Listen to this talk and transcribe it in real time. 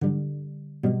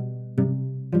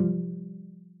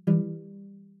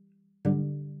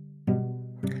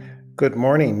Good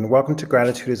morning. Welcome to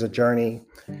Gratitude is a Journey.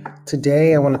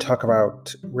 Today, I want to talk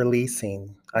about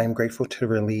releasing. I am grateful to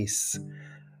release.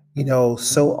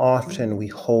 So often we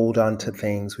hold on to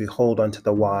things. We hold on to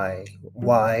the why.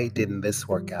 Why didn't this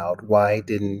work out? Why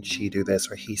didn't she do this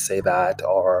or he say that?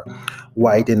 Or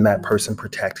why didn't that person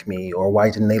protect me? Or why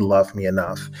didn't they love me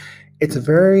enough? It's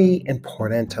very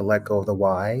important to let go of the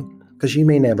why because you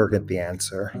may never get the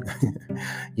answer.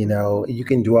 You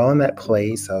can dwell in that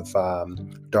place of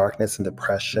darkness and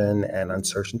depression and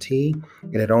uncertainty,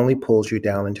 and it only pulls you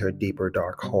down into a deeper,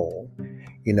 dark hole.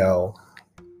 You know,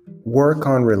 Work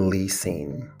on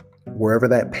releasing wherever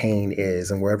that pain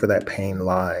is and wherever that pain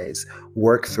lies.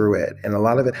 Work through it. And a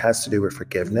lot of it has to do with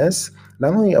forgiveness,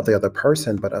 not only of the other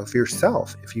person, but of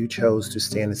yourself. If you chose to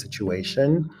stay in a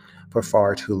situation for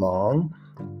far too long,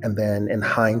 and then in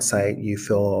hindsight, you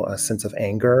feel a sense of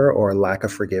anger or a lack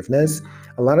of forgiveness,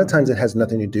 a lot of times it has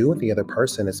nothing to do with the other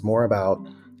person. It's more about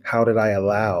how did I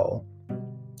allow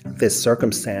this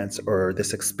circumstance or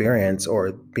this experience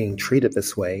or being treated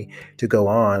this way to go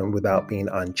on without being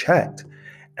unchecked.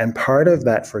 And part of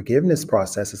that forgiveness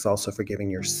process is also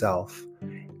forgiving yourself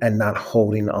and not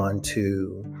holding on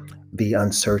to the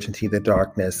uncertainty, the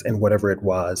darkness, and whatever it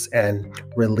was, and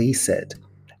release it.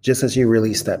 Just as you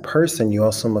release that person, you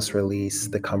also must release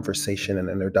the conversation and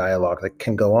inner dialogue that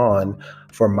can go on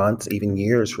for months, even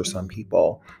years for some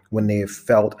people, when they've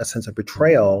felt a sense of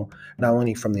betrayal, not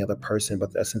only from the other person, but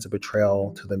a sense of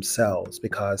betrayal to themselves,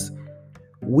 because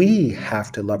we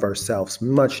have to love ourselves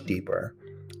much deeper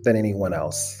than anyone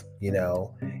else.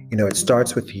 It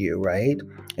starts with you, right?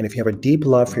 And if you have a deep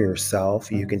love for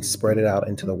yourself, you can spread it out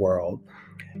into the world.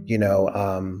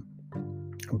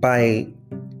 By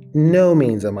no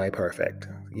means am I perfect,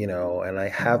 and I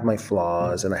have my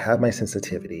flaws and I have my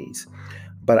sensitivities,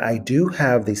 but I do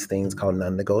have these things called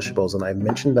non-negotiables. And I've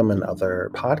mentioned them in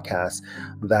other podcasts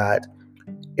that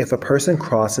if a person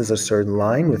crosses a certain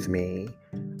line with me,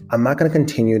 I'm not going to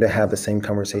continue to have the same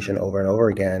conversation over and over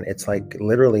again. It's like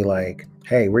literally like,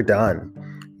 hey, we're done,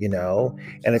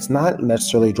 and it's not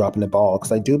necessarily dropping the ball,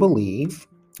 because I do believe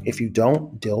if you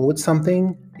don't deal with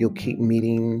something, you'll keep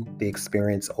meeting the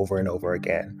experience over and over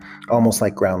again, almost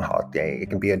like Groundhog Day.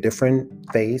 It can be a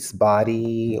different face,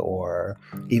 body, or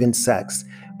even sex,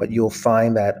 but you'll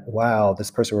find that, wow,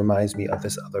 this person reminds me of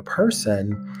this other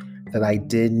person that I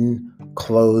didn't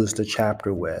close the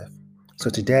chapter with.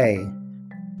 So today,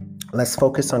 let's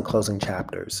focus on closing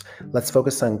chapters. Let's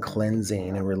focus on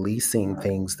cleansing and releasing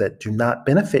things that do not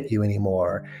benefit you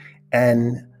anymore,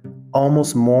 and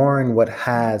almost mourn what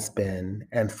has been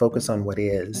and focus on what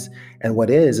is. And what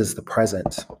is the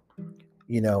present,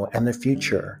 and the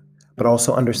future, but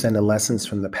also understand the lessons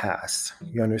from the past.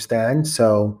 You understand?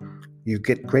 So you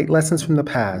get great lessons from the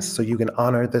past so you can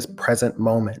honor this present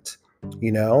moment,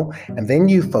 and then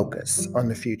you focus on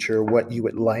the future, what you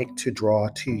would like to draw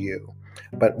to you.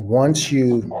 But once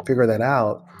you figure that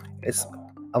out,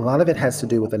 a lot of it has to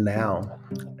do with the now.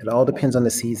 It all depends on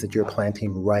the seeds that you're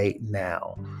planting right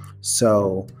now.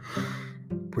 So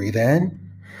breathe in,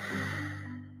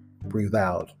 breathe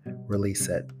out, release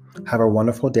it. Have a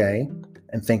wonderful day.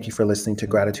 And thank you for listening to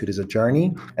Gratitude is a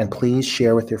Journey. And please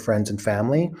share with your friends and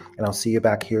family. And I'll see you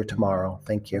back here tomorrow.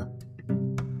 Thank you.